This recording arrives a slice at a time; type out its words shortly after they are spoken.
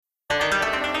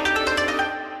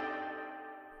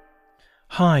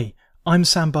Hi, I'm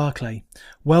Sam Barclay.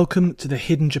 Welcome to the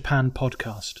Hidden Japan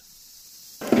podcast.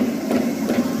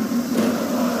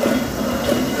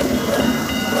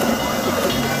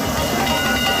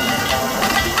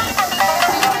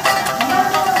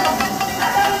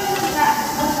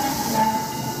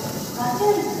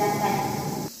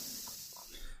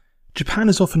 Japan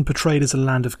is often portrayed as a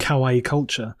land of kawaii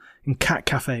culture and cat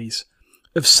cafes,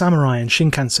 of samurai and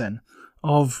Shinkansen,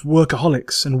 of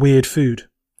workaholics and weird food.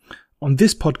 On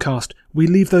this podcast, we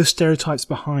leave those stereotypes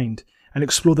behind and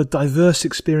explore the diverse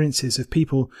experiences of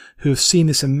people who have seen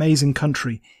this amazing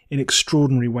country in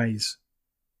extraordinary ways.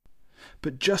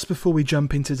 But just before we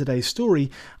jump into today's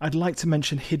story, I'd like to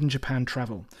mention Hidden Japan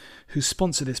Travel, who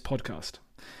sponsor this podcast.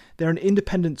 They're an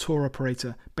independent tour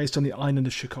operator based on the island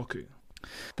of Shikoku.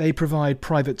 They provide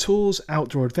private tours,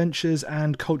 outdoor adventures,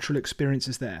 and cultural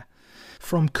experiences there.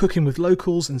 From cooking with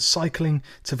locals and cycling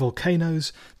to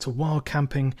volcanoes to wild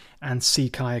camping and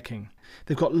sea kayaking.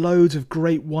 They've got loads of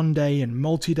great one-day and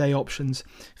multi-day options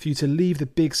for you to leave the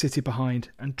big city behind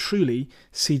and truly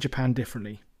see Japan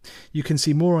differently. You can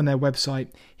see more on their website,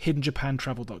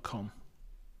 hiddenjapantravel.com.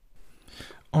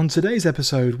 On today's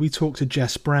episode, we talk to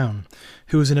Jess Brown,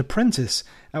 who is an apprentice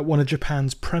at one of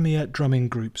Japan's premier drumming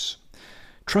groups.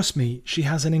 Trust me, she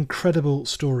has an incredible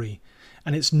story,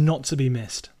 and it's not to be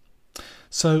missed.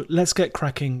 So let's get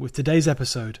cracking with today's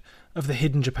episode of the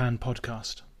Hidden Japan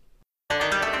podcast.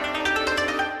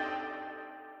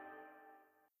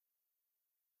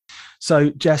 So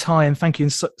Jess, hi, and thank you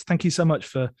so much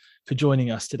for joining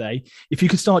us today. If you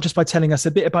could start just by telling us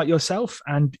a bit about yourself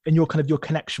and your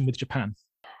connection with Japan.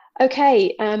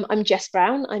 Okay, I'm Jess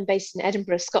Brown. I'm based in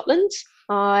Edinburgh, Scotland.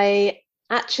 I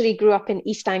actually grew up in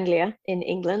East Anglia in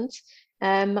England.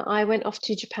 I went off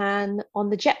to Japan on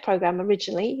the JET program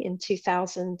originally in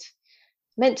 2000,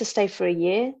 meant to stay for a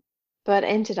year, but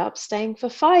ended up staying for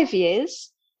 5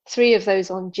 years, 3 of those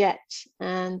on JET,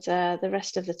 and the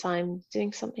rest of the time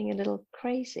doing something a little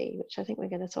crazy, which I think we're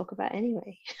going to talk about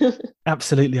anyway.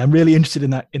 Absolutely. I'm really interested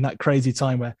in that crazy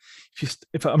time where,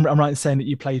 if I'm right in saying that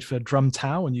you played for Drum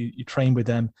Tao and you trained with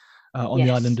them on Yes.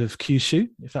 the island of Kyushu,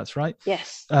 if that's right.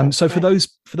 Yes. So for right.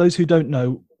 those who don't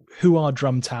know, who are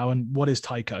Drum Tao and what is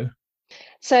Taiko?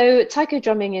 So Taiko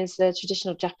drumming is the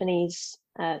traditional Japanese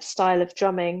style of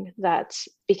drumming that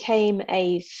became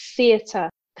a theatre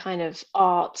kind of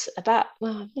art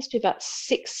must be about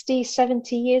 60,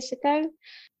 70 years ago.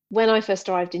 When I first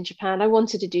arrived in Japan, I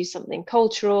wanted to do something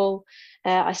cultural.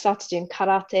 I started doing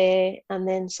karate, and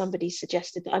then somebody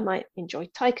suggested that I might enjoy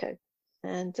Taiko.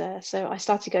 And so I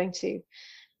started going to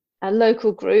a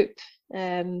local group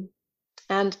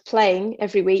and playing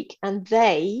every week, and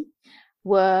they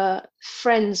were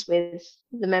friends with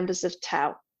the members of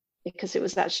Tao because it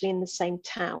was actually in the same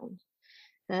town.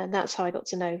 And that's how I got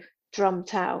to know Drum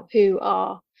Tao, who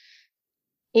are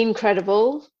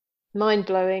incredible,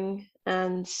 mind-blowing,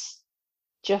 and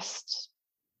just,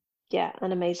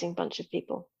 an amazing bunch of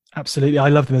people. Absolutely. I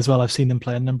love them as well. I've seen them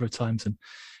play a number of times and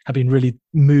have been really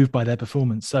moved by their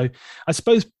performance. So I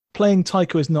suppose playing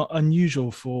Taiko is not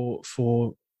unusual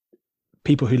for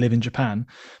people who live in Japan,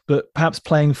 but perhaps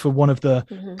playing for one of the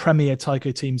premier Taiko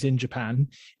teams in Japan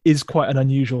is quite an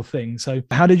unusual thing. So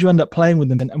how did you end up playing with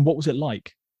them and what was it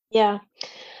like? Yeah,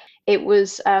 it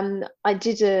was, I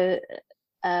did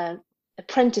a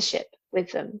apprenticeship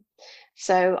with them.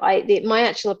 So my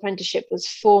actual apprenticeship was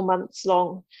 4 months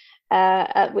long,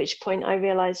 at which point I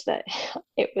realized that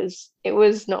it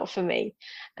was not for me.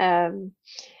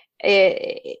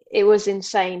 It was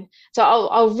insane. So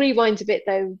I'll rewind a bit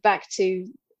though, back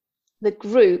to the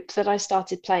group that I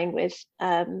started playing with.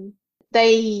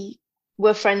 They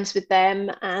were friends with them,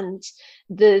 and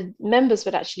the members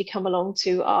would actually come along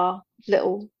to our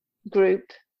little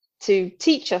group to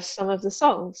teach us some of the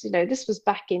songs. This was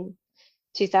back in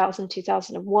 2000,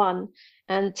 2001,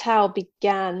 and Tao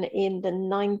began in the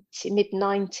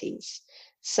mid-90s.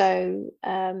 So,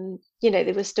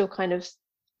 they were still kind of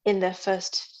in their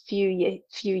first few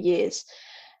years.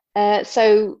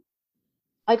 So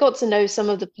I got to know some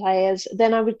of the players.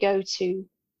 Then I would go to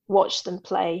watch them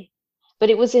play, but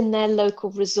it was in their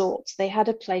local resort. They had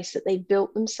a place that they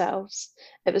built themselves.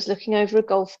 It was looking over a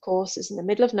golf course. It's in the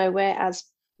middle of nowhere, as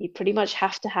you pretty much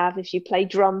have to have if you play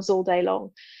drums all day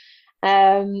long.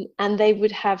 And they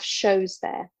would have shows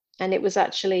there. And it was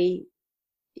actually,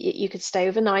 you could stay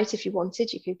overnight if you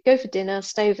wanted. You could go for dinner,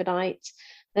 stay overnight.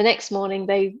 The next morning,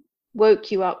 they woke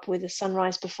you up with a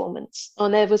sunrise performance.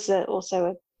 And there was also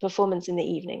a performance in the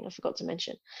evening, I forgot to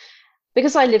mention.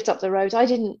 Because I lived up the road, I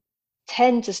didn't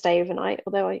tend to stay overnight,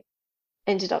 although I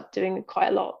ended up doing quite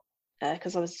a lot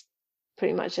because I was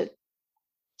pretty much a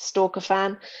stalker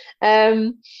fan.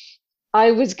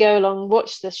 I would go along,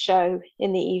 watch the show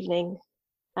in the evening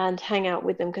and hang out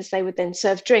with them because they would then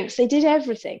serve drinks. They did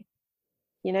everything.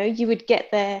 You would get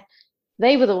there.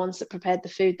 They were the ones that prepared the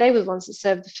food. They were the ones that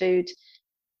served the food.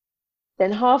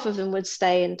 Then half of them would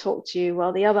stay and talk to you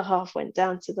while the other half went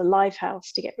down to the live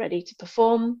house to get ready to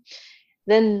perform.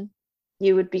 Then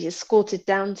you would be escorted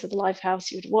down to the live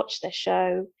house. You would watch their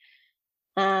show.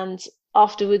 And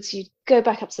afterwards, you'd go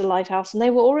back up to the live house and they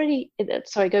were already,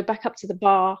 sorry, go back up to the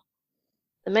bar,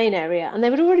 the main area, and they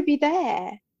would already be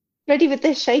there, ready with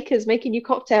their shakers, making you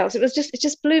cocktails. It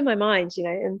just blew my mind,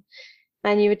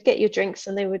 and you would get your drinks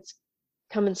and they would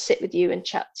come and sit with you and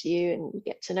chat to you and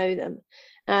get to know them.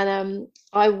 And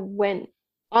I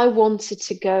wanted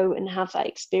to go and have that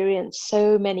experience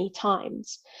so many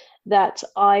times that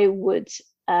I would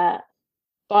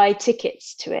buy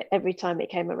tickets to it every time it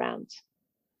came around,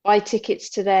 buy tickets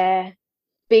to their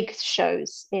big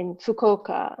shows in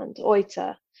Fukuoka and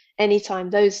Oita anytime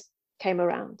those came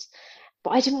around.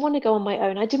 But I didn't want to go on my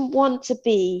own. I didn't want to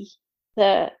be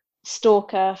the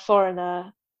stalker,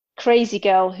 foreigner, crazy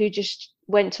girl who just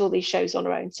went to all these shows on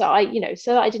her own. So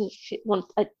so that I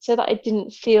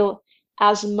didn't feel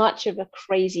as much of a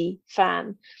crazy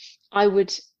fan, I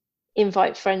would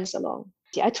invite friends along.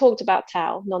 I talked about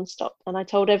Tao nonstop, and I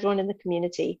told everyone in the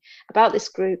community about this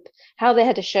group, how they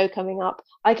had a show coming up.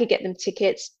 I could get them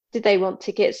tickets. Did they want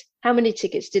tickets? How many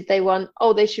tickets did they want?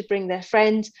 Oh, they should bring their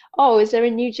friends. Oh, is there a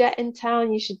new jet in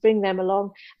town? You should bring them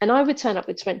along. And I would turn up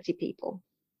with 20 people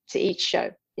to each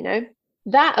show,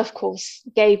 That, of course,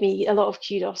 gave me a lot of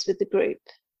kudos with the group.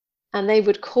 And they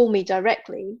would call me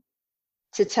directly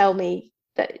to tell me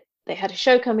that they had a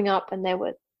show coming up and there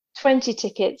were 20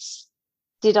 tickets.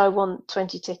 Did I want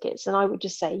 20 tickets? And I would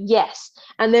just say yes.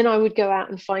 And then I would go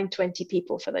out and find 20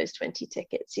 people for those 20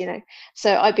 tickets,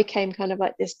 So I became kind of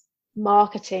like this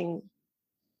marketing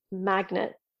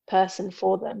magnet person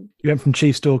for them. You went from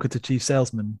chief stalker to chief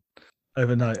salesman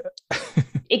overnight.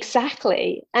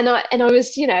 Exactly. And I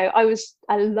was,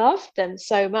 I loved them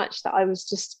so much that I was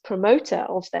just promoter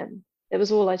of them. It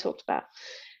was all I talked about.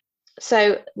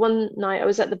 So one night I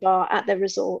was at the bar at their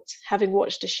resort, having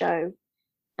watched a show,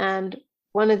 and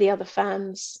one of the other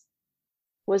fans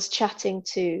was chatting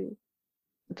to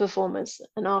the performers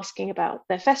and asking about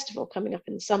their festival coming up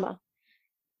in the summer.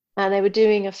 And they were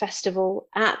doing a festival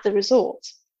at the resort.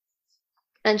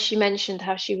 And she mentioned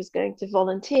how she was going to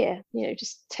volunteer,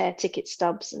 just tear ticket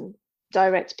stubs and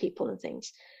direct people and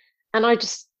things. And I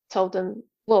just told them,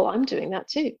 well, I'm doing that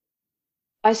too.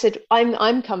 I said,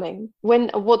 I'm coming.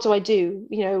 What do I do?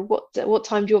 What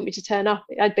time do you want me to turn up?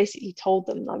 I basically told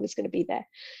them I was going to be there.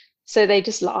 So they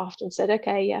just laughed and said,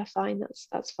 okay, yeah, fine,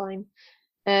 that's fine.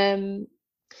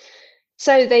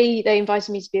 So they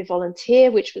invited me to be a volunteer,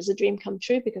 which was a dream come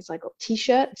true because I got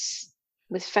t-shirts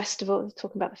with festival,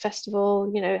 talking about the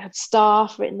festival, had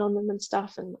staff written on them and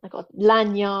stuff, and I got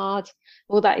lanyard,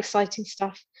 all that exciting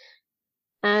stuff.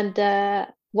 And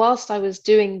whilst I was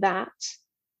doing that,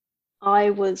 I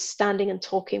was standing and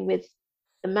talking with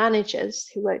the managers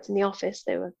who worked in the office.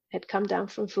 They had come down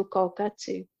from Fukuoka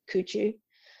to Kuju.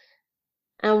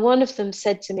 And one of them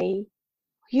said to me,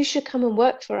 you should come and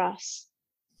work for us.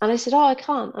 And I said, oh, I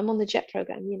can't. I'm on the JET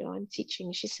program. I'm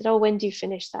teaching. She said, oh, when do you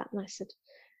finish that? And I said,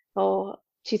 oh,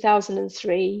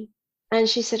 2003. And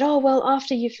she said, oh, well,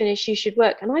 after you finish, you should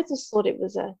work. And I just thought it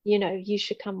was you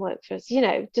should come work for us,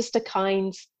 just a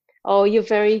kind, oh, you're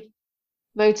very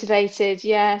motivated.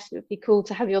 Yes, it would be cool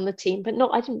to have you on the team. But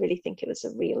I didn't really think it was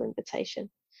a real invitation.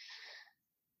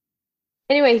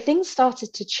 Anyway, things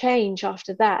started to change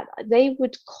after that. They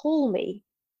would call me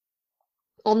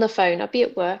on the phone. I'd be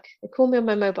at work. They'd call me on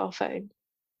my mobile phone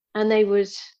and they would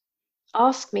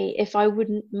ask me if I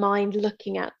wouldn't mind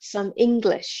looking at some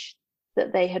English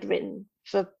that they had written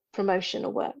for promotion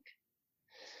or work.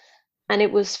 And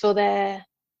it was for their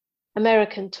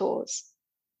American tours.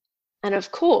 And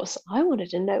of course, I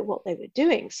wanted to know what they were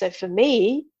doing. So for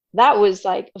me, that was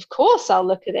like, of course, I'll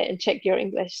look at it and check your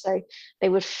English. So they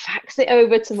would fax it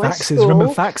over to my school.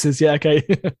 Remember faxes? Yeah, okay.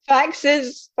 fax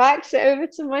it over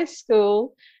to my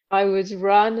school. I would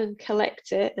run and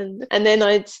collect it. And then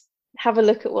I'd have a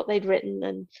look at what they'd written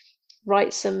and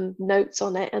write some notes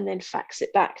on it and then fax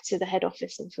it back to the head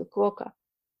office in Fukuoka.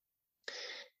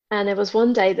 And there was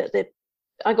one day that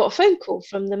I got a phone call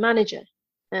from the manager.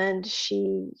 And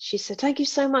she said, thank you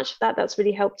so much for that. That's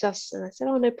really helped us. And I said,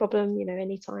 oh, no problem.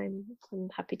 Anytime, I'm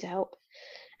happy to help.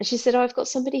 And she said, oh, I've got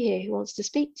somebody here who wants to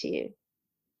speak to you.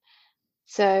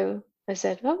 So I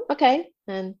said, oh, okay.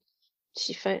 And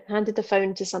she handed the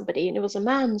phone to somebody and it was a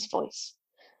man's voice.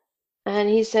 And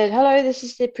he said, hello, this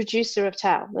is the producer of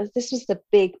Tao. This was the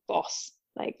big boss,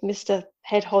 like Mr.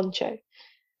 Head Honcho.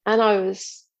 And I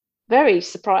was very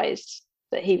surprised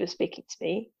that he was speaking to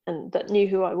me and that knew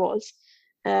who I was.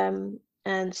 And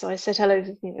so I said hello,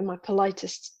 in my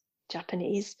politest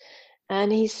Japanese.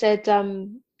 And he said,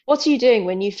 what are you doing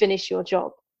when you finish your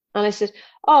job? And I said,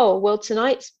 oh, well,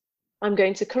 tonight I'm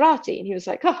going to karate. And he was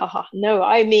like, ha ha ha, no,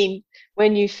 I mean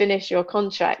when you finish your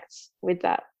contract with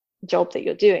that job that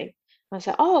you're doing. I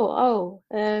said,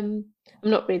 I'm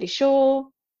not really sure.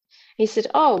 He said,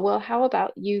 oh, well, how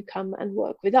about you come and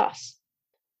work with us?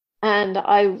 And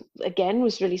I, again,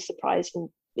 was really surprised. And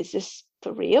is this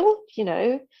for real?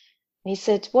 And he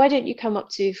said, why don't you come up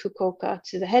to Fukuoka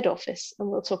to the head office and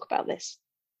we'll talk about this?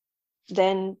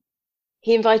 Then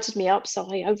he invited me up. So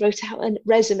I wrote out a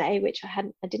resume, which I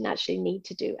didn't actually need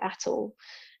to do at all.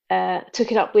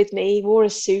 Took it up with me, wore a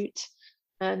suit,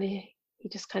 and he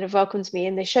just kind of welcomed me.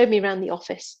 And they showed me around the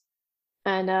office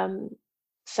and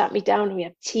sat me down. We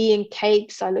had tea and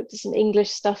cakes. I looked at some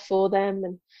English stuff for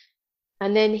them.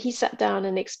 And then he sat down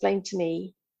and explained to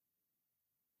me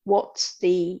what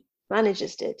the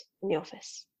managers did in the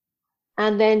office.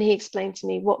 And then he explained to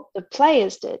me what the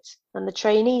players did and the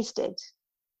trainees did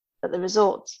at the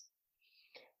resort.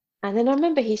 And then I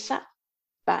remember he sat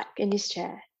back in his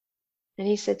chair and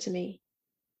he said to me,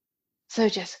 so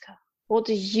Jessica, what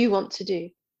do you want to do?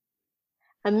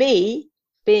 And me,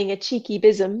 being a cheeky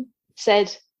bism,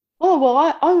 said, oh,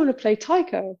 well, I want to play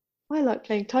Taiko. I like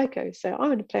playing Taiko, so I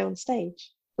want to play on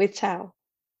stage with Tao.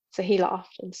 So he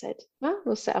laughed and said, well,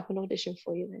 we'll set up an audition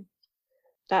for you then.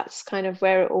 That's kind of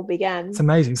where it all began. It's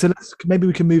amazing. So maybe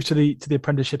we can move to the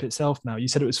apprenticeship itself now. You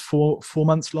said it was four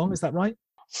months long. Is that right?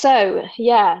 So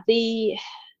yeah,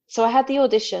 so I had the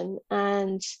audition,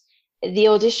 and the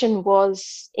audition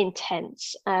was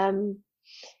intense. I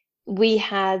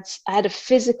had a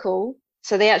physical,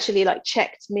 so they actually like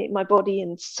checked my body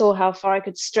and saw how far I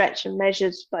could stretch and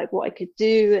measured like what I could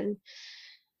do.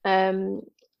 And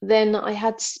then I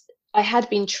had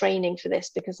been training for this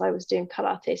because I was doing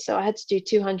karate. So I had to do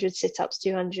 200 sit-ups,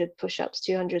 200 push-ups,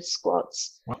 200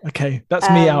 squats. Okay, that's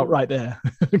me out right there.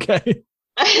 Okay.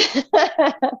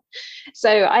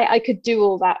 So I could do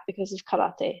all that because of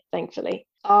karate, thankfully.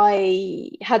 I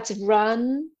had to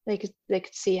run. They could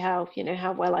see how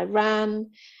well I ran.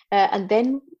 And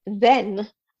then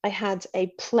I had a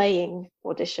playing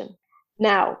audition.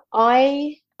 Now,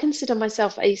 I consider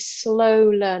myself a slow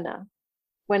learner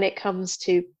when it comes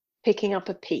to picking up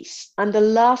a piece. I'm the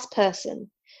last person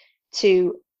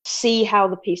to see how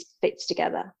the piece fits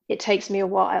together. It takes me a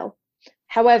while.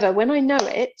 However, when I know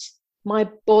it, my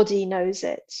body knows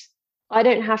it. I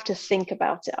don't have to think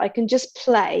about it. I can just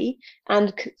play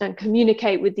and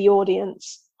communicate with the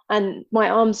audience, and my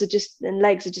arms and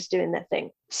legs are just doing their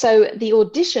thing. So the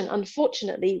audition,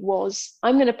 unfortunately, was,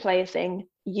 I'm going to play a thing,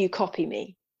 you copy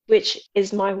me, which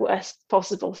is my worst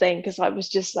possible thing, because I was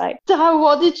just like, oh,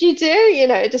 what did you do?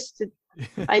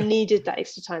 I needed that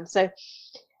extra time. So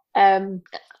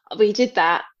we did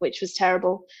that, which was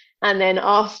terrible. And then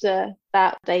after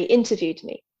that, they interviewed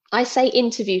me. I say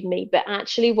interviewed me, but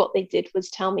actually what they did was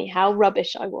tell me how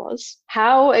rubbish I was,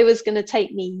 how it was going to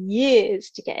take me years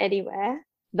to get anywhere,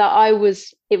 that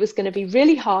it was going to be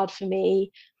really hard for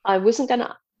me. I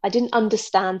didn't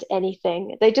understand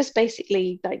anything. They just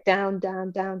basically like down,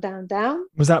 down, down, down, down.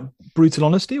 Was that brutal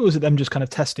honesty, or was it them just kind of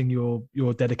testing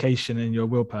your dedication and your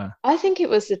willpower? I think it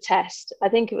was a test.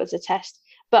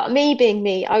 But me being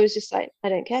me, I was just like, I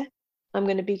don't care. I'm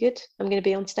going to be good. I'm going to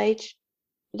be on stage.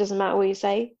 It doesn't matter what you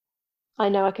say. I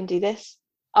know I can do this.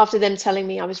 After them telling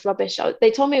me I was rubbish,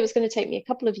 they told me it was going to take me a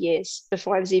couple of years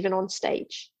before I was even on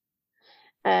stage.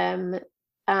 And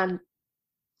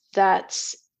that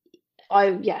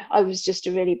I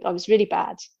was really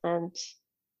bad, and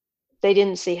they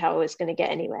didn't see how I was going to get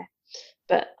anywhere.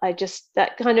 But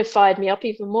that kind of fired me up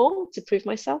even more to prove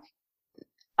myself.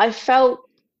 I felt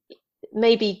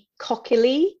maybe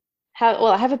cockily.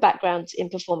 I have a background in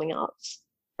performing arts,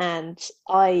 and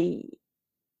I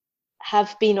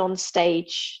have been on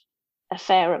stage a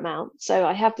fair amount. So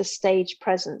I have the stage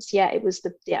presence. Yeah, it was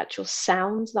the actual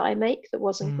sound that I make that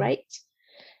wasn't great.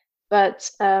 But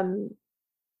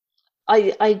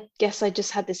I guess I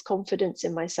just had this confidence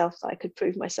in myself that I could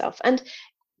prove myself. And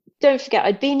don't forget,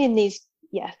 I'd been in these,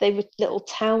 they were little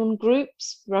town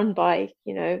groups run by,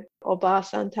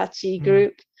 Oba-san Tachi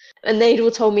group. And they'd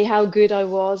all told me how good I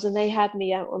was, and they had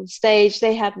me out on stage,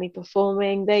 they had me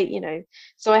performing,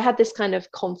 so I had this kind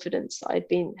of confidence that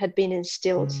had been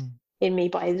instilled in me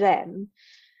by them.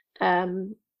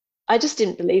 I just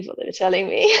didn't believe what they were telling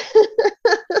me.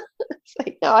 It's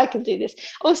like, no, I can do this.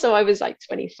 Also, I was like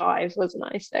 25, wasn't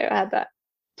I? So I had that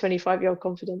 25-year-old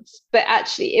confidence. But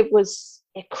actually, it was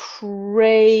a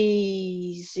crazy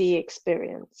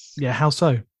experience. Yeah, how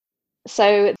so?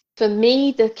 So for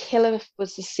me, the killer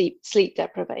was the sleep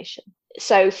deprivation.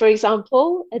 So, for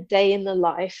example, a day in the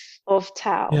life of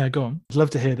Tao. Yeah, go on. I'd love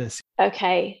to hear this.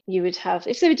 Okay, you would have,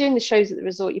 if they were doing the shows at the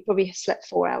resort, you probably slept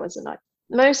 4 hours a night.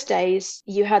 Most days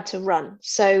you had to run.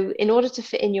 So, in order to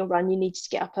fit in your run, you needed to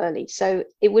get up early. So,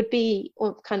 it would be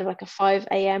kind of like a 5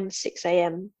 a.m., 6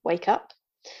 a.m. wake up.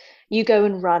 You go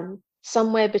and run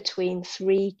somewhere between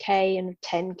 3K and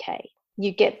 10K.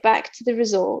 You get back to the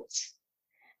resort,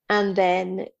 and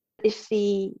then if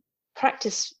the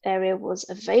practice area was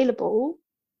available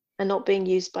and not being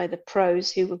used by the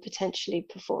pros who were potentially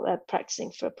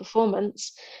practicing for a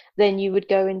performance, then you would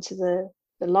go into the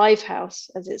live house,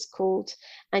 as it's called,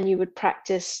 and you would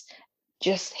practice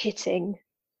just hitting.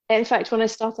 In fact, when I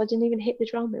started, I didn't even hit the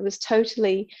drum. It was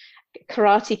totally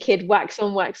Karate Kid wax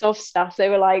on, wax off stuff. They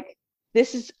were like,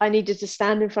 I needed to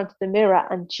stand in front of the mirror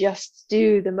and just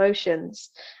do the motions.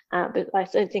 But I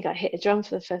don't think I hit a drum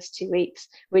for the first 2 weeks,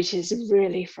 which is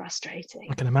really frustrating.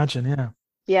 I can imagine, yeah.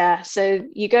 Yeah, so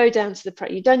you go down to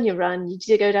you've done your run, you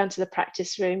do go down to the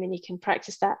practice room and you can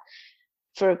practice that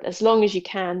for as long as you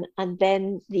can, and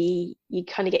then you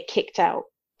kind of get kicked out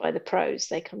by the pros.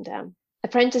 They come down.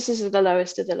 Apprentices are the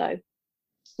lowest of the low.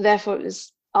 Therefore, it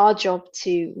was our job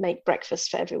to make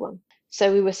breakfast for everyone.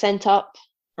 So we were sent up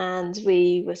and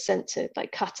we were sent to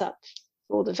like cut up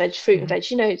all the fruit and veg.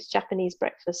 It's Japanese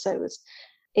breakfast, so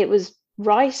it was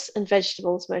rice and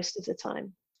vegetables most of the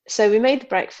time. So we made the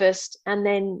breakfast, and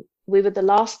then we were the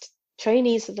last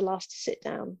trainees, were the last to sit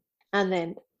down, and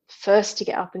then first to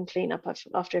get up and clean up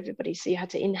after everybody. So you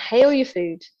had to inhale your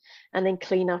food and then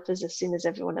clean up as soon as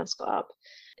everyone else got up.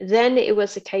 Then it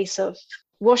was a case of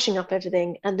washing up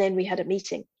everything, and then we had a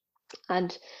meeting.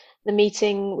 And the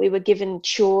meeting, we were given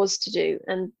chores to do,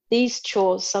 and these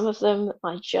chores, some of them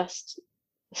I just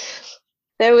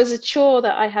there was a chore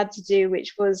that I had to do,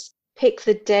 which was pick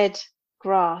the dead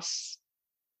grass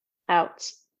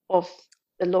out of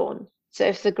the lawn. So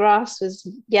if the grass was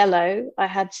yellow, I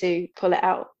had to pull it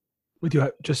out. Would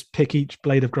you just pick each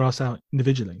blade of grass out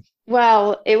individually?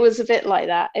 Well, it was a bit like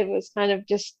that. It was kind of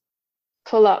just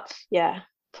pull up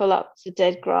the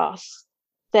dead grass.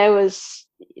 There was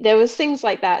things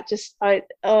like that.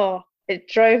 It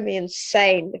drove me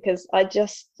insane because I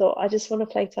just thought, I just want to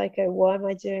play Taiko. Why am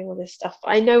I doing all this stuff?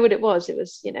 I know what it was. It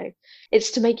was,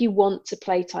 it's to make you want to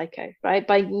play Taiko, right?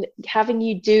 By having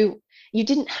you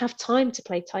didn't have time to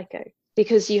play Taiko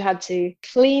because you had to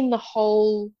clean the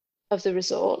whole of the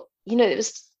resort. It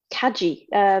was kaji,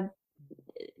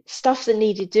 stuff that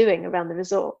needed doing around the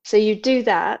resort. So you do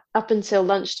that up until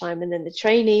lunchtime, and then the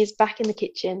trainees back in the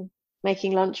kitchen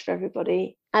making lunch for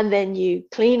everybody. And then you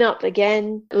clean up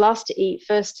again, last to eat,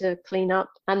 first to clean up.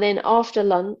 And then after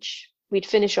lunch, we'd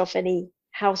finish off any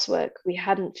housework we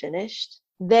hadn't finished.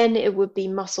 Then it would be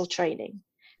muscle training.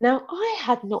 Now, I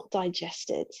had not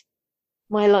digested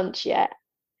my lunch yet.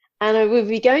 And I would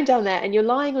be going down there, and you're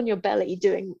lying on your belly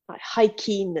doing like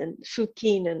haikin and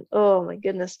fukin, and oh my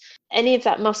goodness, any of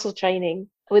that muscle training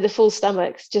with a full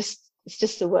stomach, it's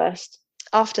just the worst.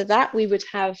 After that, we would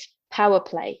have power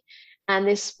play. And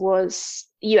this was,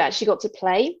 you actually got to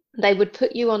play. They would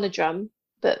put you on a drum,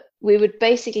 but we would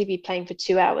basically be playing for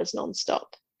 2 hours nonstop.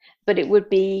 But it would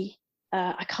be,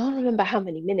 I can't remember how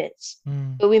many minutes,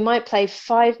 but we might play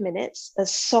 5 minutes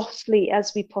as softly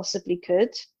as we possibly could.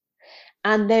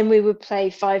 And then we would play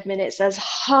 5 minutes as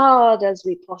hard as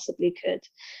we possibly could.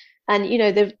 And,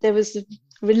 there was the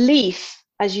relief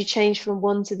as you changed from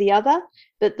one to the other,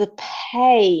 but the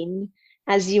pain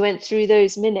as you went through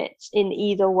those minutes in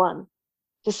either one.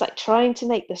 Just like trying to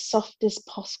make the softest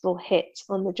possible hit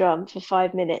on the drum for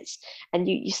 5 minutes, and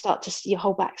you start to see your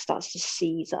whole back starts to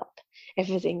seize up.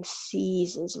 Everything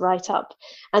seizes right up,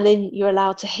 and then you're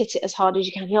allowed to hit it as hard as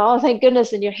you can. Oh, thank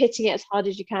goodness! And you're hitting it as hard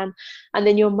as you can, and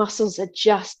then your muscles are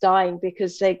just dying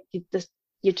because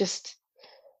you're just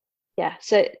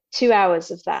So 2 hours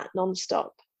of that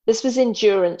nonstop. This was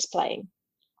endurance playing.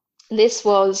 This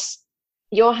was,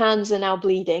 your hands are now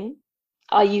bleeding.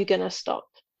 Are you gonna stop?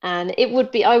 And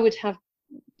I would have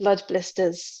blood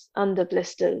blisters, under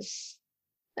blisters,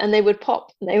 and they would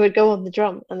pop and they would go on the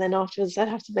drum. And then afterwards, I'd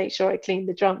have to make sure I cleaned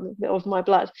the drum of my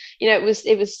blood. It was,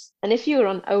 and if you were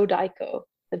on Taiko,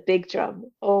 the big drum,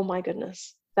 oh my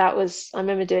goodness, I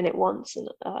remember doing it once, and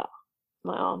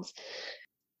my arms.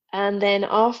 And then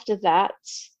after that,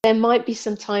 there might be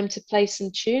some time to play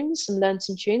learn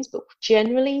some tunes, but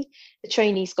generally the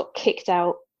trainees got kicked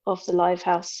out of the live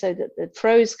house so that the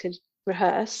pros could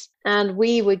rehearse, and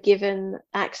we were given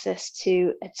access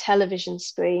to a television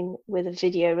screen with a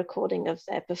video recording of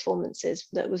their performances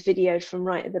that was videoed from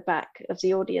right at the back of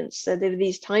the audience. So there were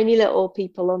these tiny little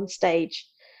people on stage.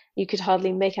 You could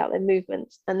hardly make out their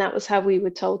movements, and that was how we were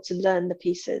told to learn the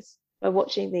pieces, by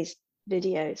watching these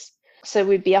videos. So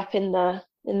we'd be up in the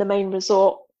main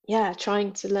resort,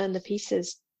 trying to learn the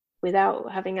pieces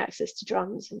without having access to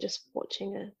drums and just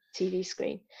watching a TV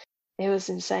screen. It was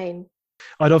insane.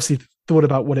 I'd obviously thought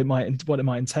about what it might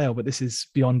entail, but this is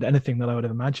beyond anything that I would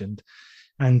have imagined.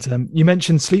 And you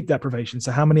mentioned sleep deprivation.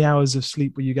 So how many hours of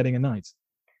sleep were you getting a night?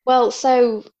 Well,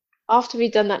 so after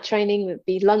we'd done that training, it would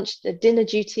be lunch, the dinner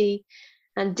duty,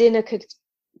 and dinner could,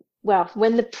 well,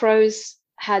 when the pros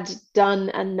had done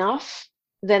enough,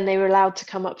 then they were allowed to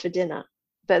come up for dinner.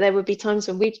 But there would be times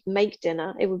when we'd make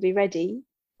dinner, it would be ready.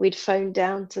 We'd phone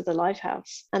down to the live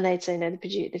house and they'd say, no,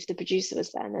 if the producer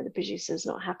was there, no, the producer's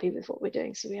not happy with what we're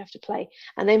doing, so we have to play.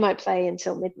 And they might play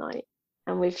until midnight,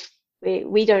 and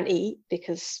we don't eat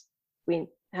because we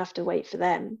have to wait for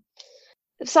them.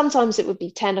 Sometimes it would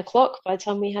be 10 o'clock by the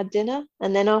time we had dinner,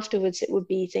 and then afterwards it would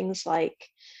be things like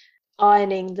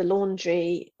ironing the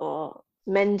laundry or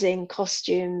mending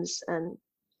costumes. And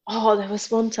there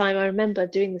was one time I remember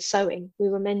doing the sewing. We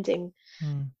were mending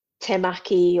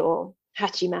temaki or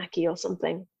hachimaki or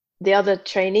something. The other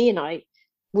trainee and I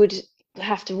would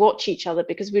have to watch each other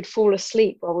because we'd fall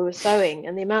asleep while we were sewing,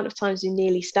 and the amount of times we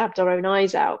nearly stabbed our own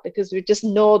eyes out because we'd just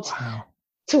nod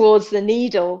towards the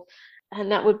needle,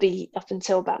 and that would be up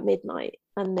until about midnight,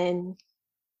 and then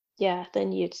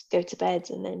you'd go to bed,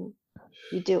 and then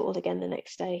you do it all again the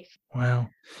next day. Wow.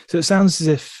 So it sounds as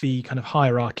if the kind of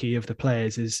hierarchy of the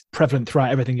players is prevalent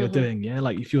throughout everything you're doing. Yeah.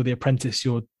 Like if you're the apprentice,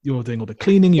 you're doing all the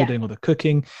cleaning, you're doing all the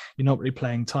cooking. You're not really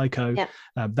playing Taiko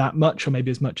that much, or maybe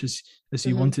as much as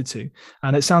you wanted to.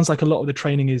 And it sounds like a lot of the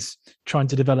training is trying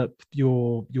to develop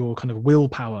your kind of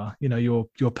willpower,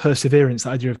 your perseverance,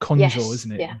 the idea of konjo,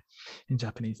 isn't it? In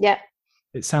Japanese. Yeah.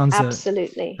 It sounds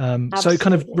absolutely. So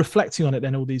kind of reflecting on it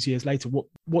then all these years later,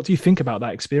 what do you think about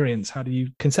that experience? How do you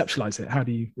conceptualize it? How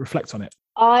do you reflect on it?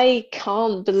 I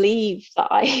can't believe that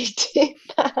I did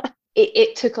that.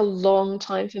 It took a long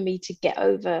time for me to get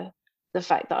over the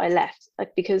fact that I left,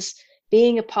 because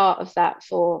being a part of that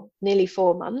for nearly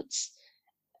 4 months,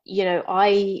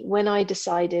 when I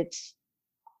decided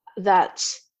that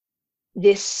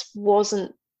this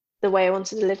wasn't the way I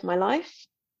wanted to live my life,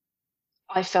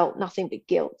 I felt nothing but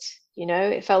guilt.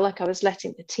 It felt like I was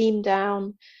letting the team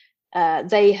down.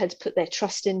 They had put their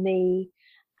trust in me,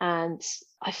 and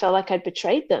I felt like I'd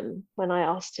betrayed them when I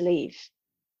asked to leave.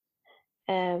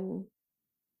 For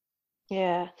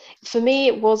me,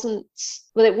 it wasn't,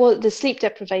 well, it was the sleep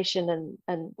deprivation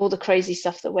and all the crazy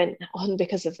stuff that went on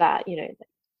because of that.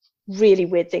 Really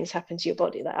weird things happen to your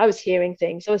body. Like I was hearing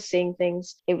things, I was seeing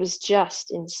things. It was just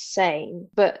insane.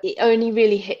 But it only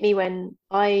really hit me when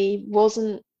I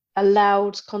wasn't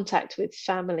allowed contact with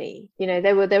family.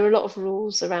 There were a lot of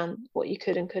rules around what you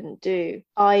could and couldn't do.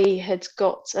 I had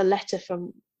got a letter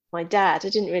from my dad. I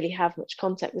didn't really have much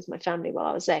contact with my family while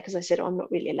I was there because I said, I'm not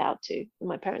really allowed to. And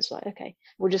my parents were like, okay,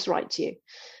 we'll just write to you.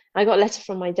 I got a letter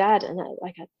from my dad, and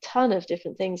like a ton of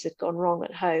different things had gone wrong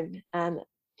at home, and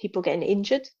people getting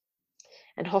injured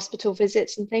and hospital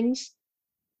visits and things.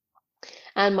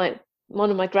 And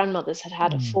one of my grandmothers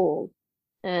had a fall,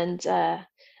 and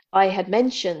I had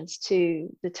mentioned to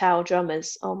the Tao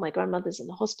drummers, my grandmother's in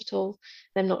the hospital.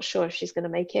 They're not sure if she's going to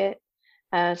make it.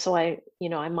 So I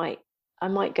might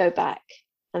go back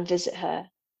and visit her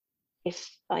if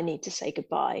I need to say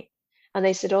goodbye. And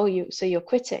they said, so you're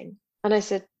quitting? And I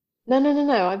said,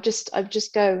 no. I've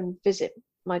just go and visit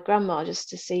my grandma just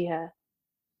to see her.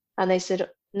 And they said,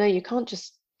 no, you can't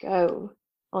just go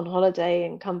on holiday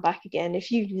and come back again.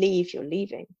 If you leave, you're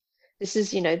leaving. This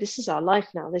is our life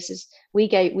now. We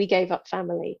gave up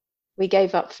family. We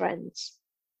gave up friends.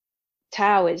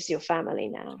 Tao is your family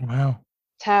now. Wow.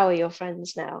 Tao are your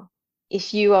friends now.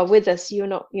 If you are with us, you're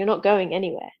not going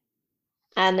anywhere.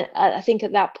 And I think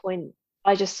at that point,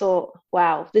 I just thought,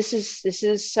 wow, this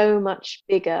is so much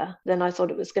bigger than I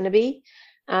thought it was going to be.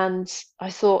 And I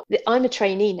thought, I'm a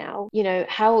trainee now.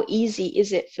 How easy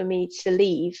is it for me to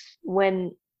leave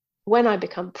when I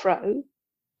become pro?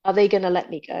 Are they going to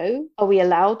let me go? Are we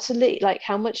allowed to leave? Like,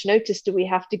 how much notice do we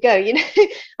have to go?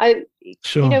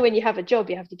 Sure. When you have a job,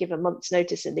 you have to give a month's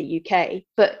notice in the UK.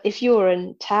 But if you're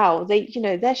in Tao,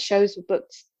 their shows were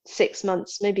booked 6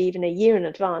 months, maybe even a year in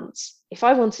advance. If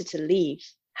I wanted to leave,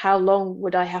 how long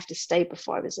would I have to stay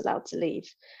before I was allowed to leave?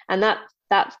 And that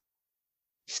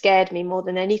scared me more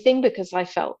than anything, because I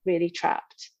felt really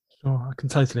trapped. Sure, I can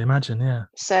totally imagine. Yeah.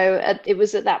 So it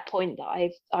was at that point that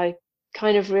I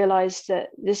kind of realized that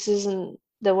this isn't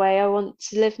the way I want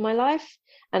to live my life.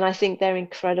 And I think they're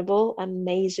incredible,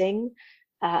 amazing,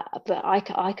 but I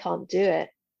can't do it.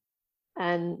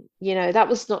 And, that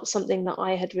was not something that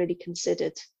I had really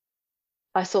considered.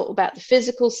 I thought about the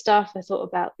physical stuff. I thought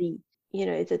about the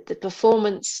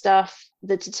performance stuff,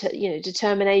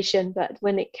 determination. But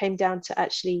when it came down to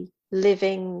actually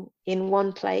living in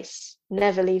one place,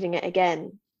 never leaving it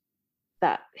again,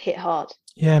 that hit hard.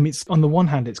 Yeah, I mean, on the one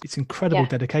hand, it's incredible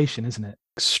dedication, isn't it?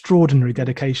 Extraordinary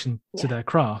dedication to their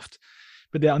craft.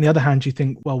 But on the other hand, you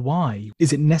think, well, why?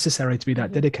 Is it necessary to be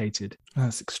that dedicated?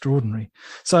 That's extraordinary.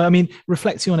 So, I mean,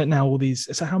 reflecting on it now,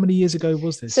 so how many years ago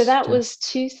was this? So that was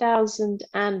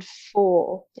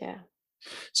 2004. Yeah.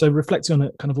 So reflecting on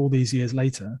it kind of all these years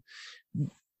later,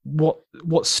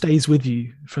 what stays with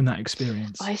you from that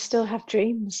experience? I still have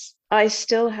dreams. I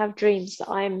still have dreams that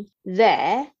I'm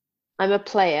there, I'm a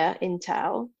player in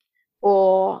Tao,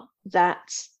 or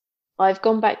that I've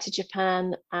gone back to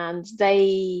Japan and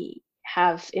they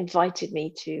have invited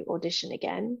me to audition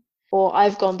again, or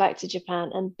I've gone back to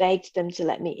Japan and begged them to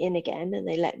let me in again and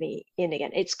they let me in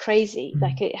again. It's crazy.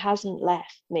 Like, it hasn't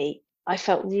left me. I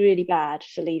felt really bad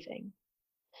for leaving,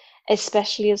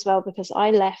 especially as well because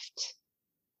I left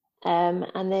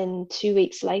and then 2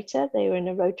 weeks later they were in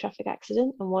a road traffic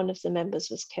accident and one of the members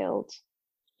was killed.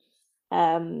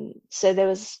 So there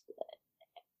was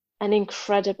an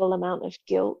incredible amount of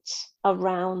guilt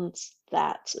around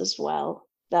that as well,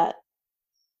 that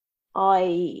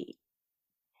I'd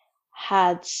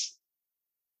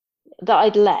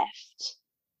left.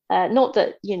 Not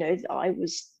that, I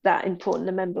was that important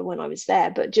a member when I was there,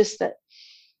 but just that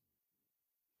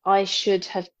I should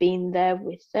have been there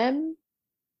with them.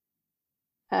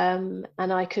 And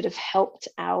I could have helped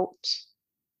out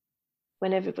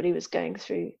when everybody was going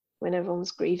through, when everyone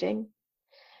was grieving.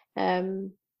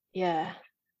 Yeah.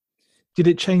 Did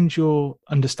it change your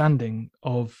understanding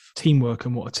of teamwork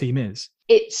and what a team is?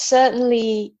 It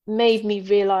certainly made me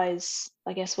realize,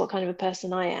 I guess, what kind of a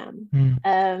person I am.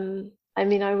 I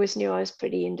mean, I always knew I was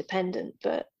pretty independent,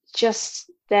 but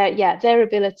just their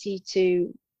ability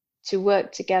to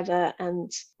work together,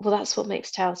 and well, that's what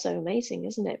makes Tao so amazing,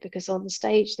 isn't it? Because on the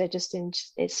stage they're just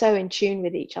it's so in tune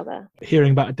with each other.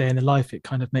 Hearing about a day in the life, it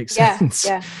kind of makes sense.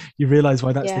 You realize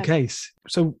why that's the case.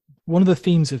 So one of the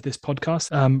themes of this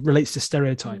podcast relates to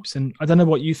stereotypes, and I don't know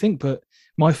what you think, but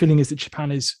my feeling is that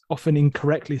Japan is often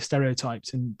incorrectly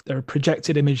stereotyped, and there are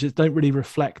projected images that don't really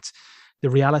reflect the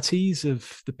realities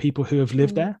of the people who have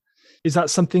lived there. Is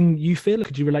that something you feel?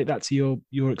 Could you relate that to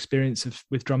your experience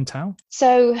with Drum Tao?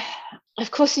 So, of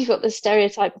course, you've got the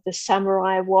stereotype of the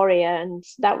samurai warrior, and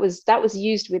that was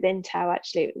used within Tao.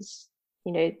 Actually, it was,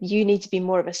 you need to be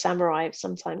more of a samurai.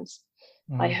 Sometimes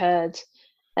I heard,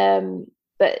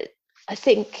 but I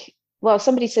think, well,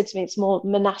 somebody said to me it's more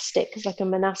monastic. It's like a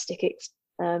monastic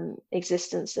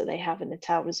existence that they have in the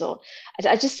Tao resort.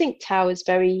 I just think Tao is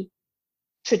very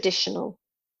traditional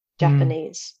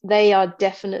Japanese. They are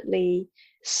definitely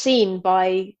seen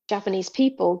by Japanese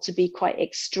people to be quite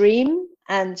extreme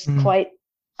and quite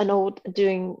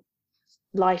doing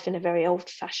life in a very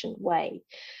old-fashioned way.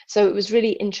 So it was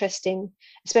really interesting,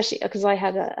 especially because I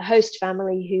had a host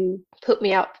family who put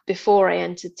me up before I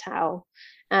entered Tao,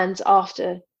 and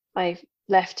after I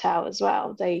left Tao as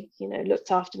well. They, looked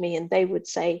after me, and they would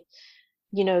say,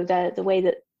 the way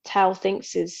that Tao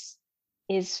thinks is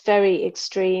very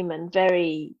extreme and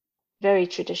very, very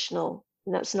traditional,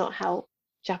 and that's not how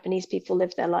Japanese people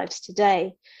live their lives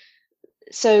today.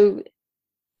 So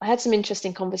I had some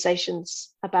interesting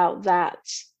conversations about that.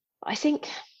 I think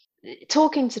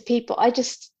talking to people, I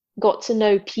just got to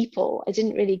know people. I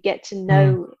didn't really get to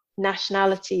know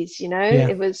nationalities,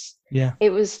 It was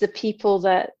the people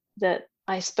that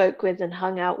I spoke with and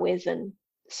hung out with, and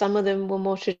some of them were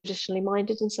more traditionally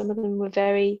minded and some of them were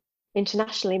very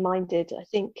internationally minded. I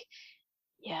think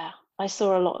I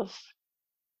saw a lot of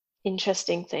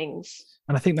interesting things.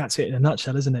 And I think that's it in a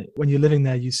nutshell, isn't it? When you're living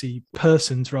there, you see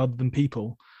persons rather than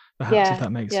people, perhaps, if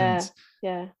that makes sense.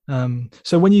 Yeah.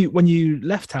 So when you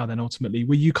left Tao, then ultimately,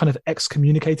 were you kind of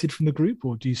excommunicated from the group,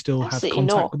 or do you still have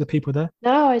contact with the people there?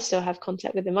 No, I still have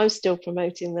contact with them. I'm still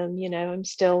promoting them. I'm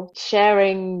still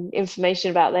sharing information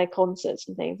about their concerts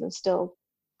and things. I'm still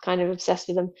kind of obsessed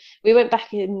with them. We went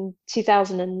back in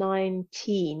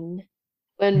 2019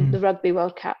 when the Rugby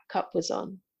World Cup was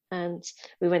on, and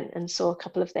we went and saw a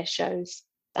couple of their shows.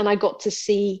 And I got to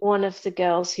see one of the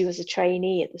girls who was a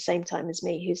trainee at the same time as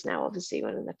me, who's now obviously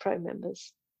one of the pro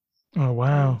members. Oh,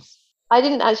 wow. I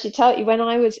didn't actually tell you, when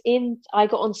I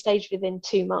got on stage within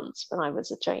 2 months when I was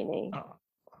a trainee. Oh,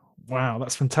 wow,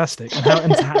 that's fantastic.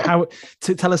 And how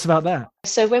to tell us about that.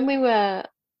 So when we were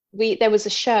there was a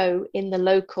show in the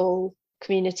local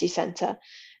community centre,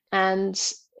 and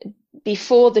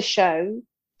before the show,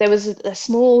 there was a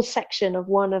small section of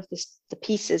one of the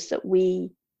pieces that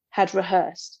we had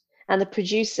rehearsed, and the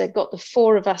producer got the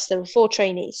four of us, there were four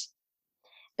trainees,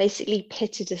 basically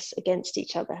pitted us against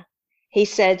each other. He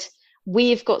said,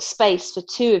 we've got space for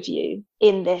two of you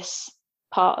in this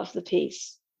part of the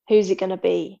piece. Who's it going to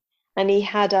be? And he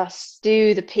had us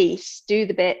do the piece, do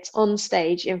the bit on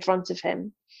stage in front of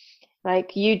him.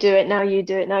 Like, you do it, now you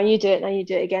do it, now you do it, now you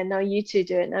do it again, now you two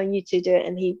do it, now you two do it.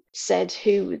 And he said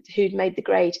who'd made the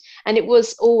grade. And it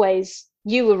was always,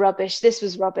 you were rubbish, this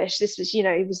was rubbish, this was, you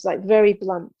know, it was like very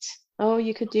blunt. Oh,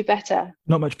 you could do better.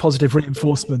 Not much positive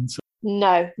reinforcement.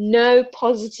 No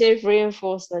positive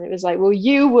reinforcement. It was like, well,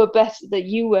 you were better, that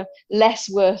you were less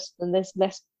worse than this,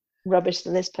 less rubbish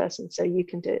than this person, so you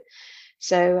can do it.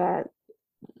 So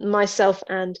myself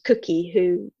and Cookie,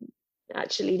 who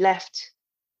actually left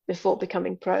before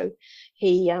becoming pro,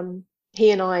 he and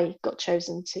I got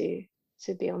chosen to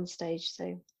be on stage.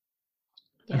 So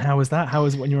yeah. And how was that? How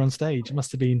was it when you're on stage? It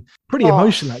must have been pretty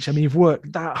emotional, actually. I mean, you've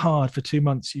worked that hard for 2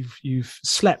 months. You've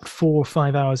slept 4 or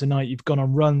 5 hours a night. You've gone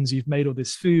on runs. You've made all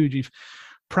this food. You've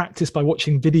practiced by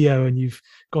watching video, and you've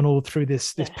gone all through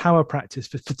this power practice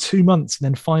for 2 months, and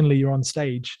then finally you're on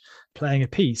stage playing a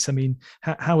piece. I mean,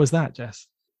 how was that, Jess?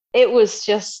 It was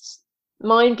just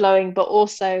mind-blowing, but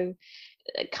also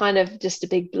kind of just a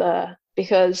big blur,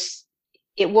 because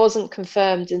it wasn't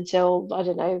confirmed until, I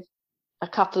don't know, a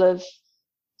couple of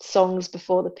songs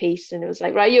before the piece, and it was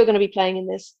like, right, you're going to be playing in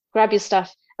this, grab your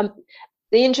stuff. The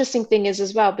interesting thing is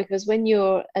as well, because when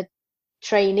you're a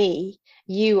trainee,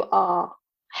 you are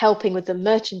helping with the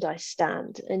merchandise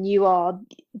stand, and you are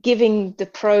giving the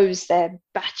pros their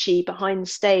batchy behind the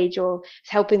stage, or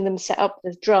helping them set up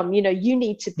the drum. You know, you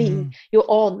need to be, you're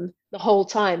on the whole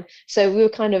time. So we were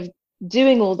kind of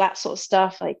doing all that sort of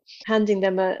stuff, like handing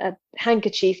them a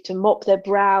handkerchief to mop their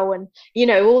brow, and, you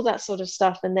know, all that sort of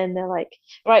stuff. And then they're like,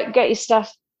 right, get your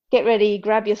stuff, get ready,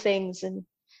 grab your things, and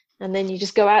then you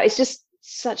just go out. It's just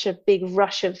such a big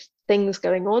rush of things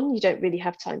going on. You don't really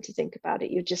have time to think about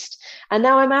it. You're just, and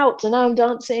now I'm out, and now I'm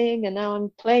dancing, and now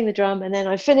I'm playing the drum, and then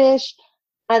I finish,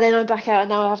 and then I'm back out, and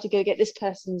now I have to go get this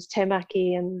person's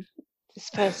temaki and this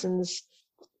person's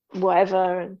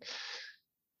whatever. And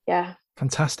yeah.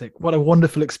 Fantastic. What a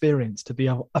wonderful experience to be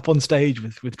up on stage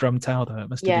with Drum Tower. It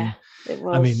must have been. It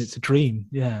was. I mean, it's a dream.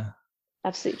 Yeah.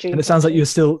 Absolute dream. And it sounds like you're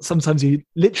still, sometimes you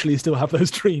literally still have those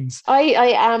dreams.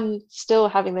 I am still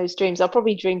having those dreams. I'll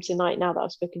probably dream tonight, now that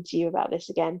I've spoken to you about this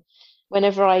again.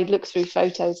 Whenever I look through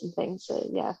photos and things, so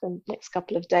yeah, for the next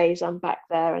couple of days I'm back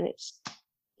there, and it's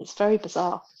very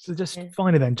bizarre. So just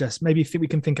finally then, Jess, maybe we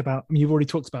can think about, I mean, you've already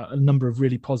talked about a number of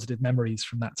really positive memories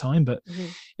from that time, but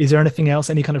is there anything else,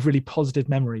 any kind of really positive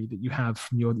memory that you have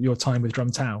from your time with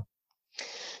Drum Tao?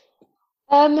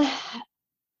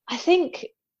 I think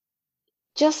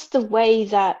just the way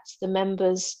that the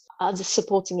members are just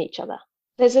supporting each other.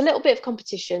 There's a little bit of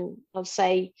competition, I'll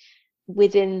say,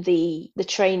 within the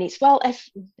trainees. Well,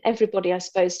 everybody, I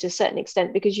suppose, to a certain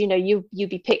extent, because, you know, you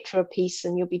be picked for a piece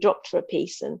and you'll be dropped for a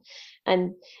piece,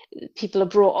 and people are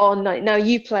brought on, like, now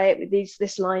you play it with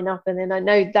this lineup, and then I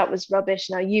know that was rubbish,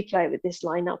 now you play it with this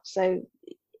lineup. So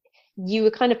you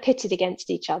were kind of pitted against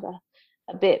each other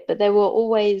a bit, but there were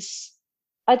always,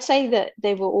 I'd say that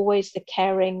they were always the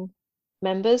caring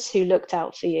members who looked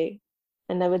out for you,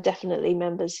 and there were definitely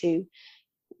members who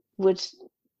would,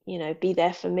 you know, be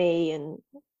there for me and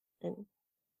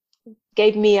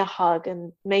gave me a hug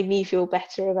and made me feel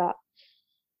better about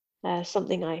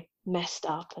something I messed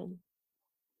up. And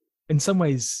in some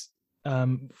ways,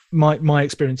 my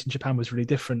experience in Japan was really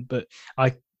different, but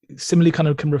I similarly kind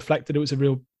of can reflect that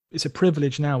it's a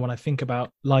privilege now when I think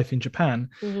about life in Japan.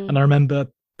 And I remember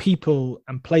people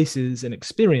and places and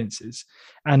experiences,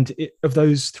 and of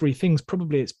those three things,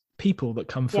 probably it's people that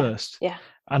come first.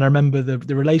 And I remember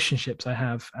the relationships I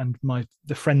have, and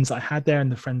the friends I had there,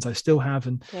 and the friends I still have,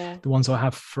 and the ones I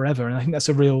have forever. And I think it's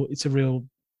a real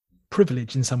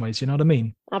privilege in some ways, you know what I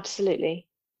mean? Absolutely.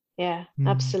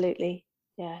 Absolutely.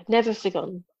 Never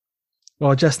forgotten.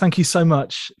 Well, Jess, thank you so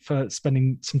much for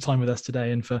spending some time with us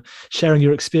today and for sharing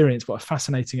your experience. What a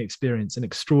fascinating experience, an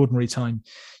extraordinary time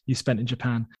you spent in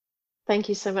Japan. Thank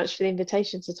you so much for the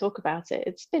invitation to talk about it.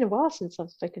 It's been a while since I've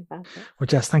spoken about it. Well,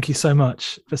 Jess, thank you so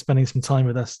much for spending some time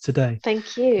with us today.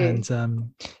 Thank you.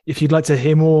 And if you'd like to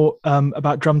hear more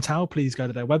about Drum Tao, please go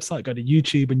to their website, go to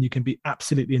YouTube, and you can be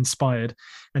absolutely inspired.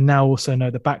 And now also know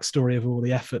the backstory of all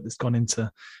the effort that's gone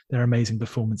into their amazing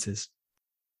performances.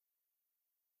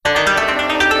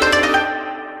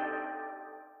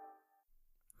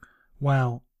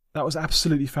 Wow, that was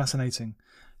absolutely fascinating.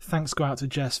 Thanks go out to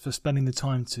Jess for spending the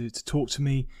time to talk to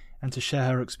me and to share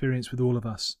her experience with all of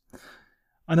us.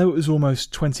 I know it was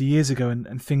almost 20 years ago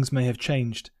and things may have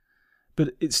changed,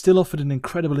 but it still offered an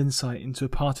incredible insight into a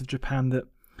part of Japan that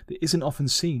isn't often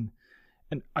seen.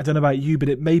 And I don't know about you, but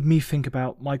it made me think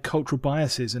about my cultural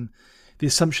biases and the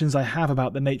assumptions I have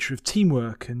about the nature of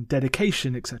teamwork and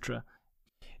dedication, etc.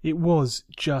 It was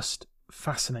just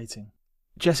fascinating.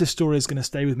 Jess's story is going to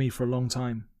stay with me for a long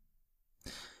time.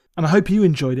 And I hope you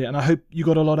enjoyed it, and I hope you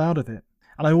got a lot out of it.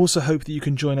 And I also hope that you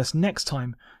can join us next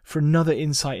time for another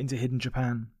insight into Hidden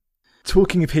Japan.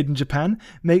 Talking of Hidden Japan,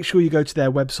 make sure you go to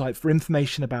their website for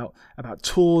information about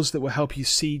tours that will help you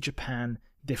see Japan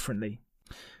differently.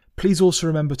 Please also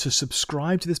remember to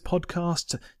subscribe to this podcast,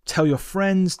 to tell your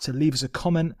friends, to leave us a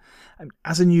comment. And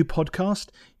as a new podcast,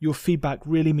 your feedback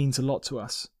really means a lot to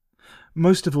us.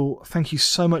 Most of all, thank you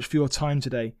so much for your time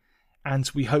today, and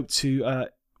we hope to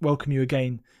welcome you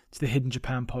again to the Hidden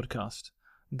Japan podcast.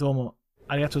 Domo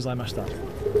arigatou gozaimashita.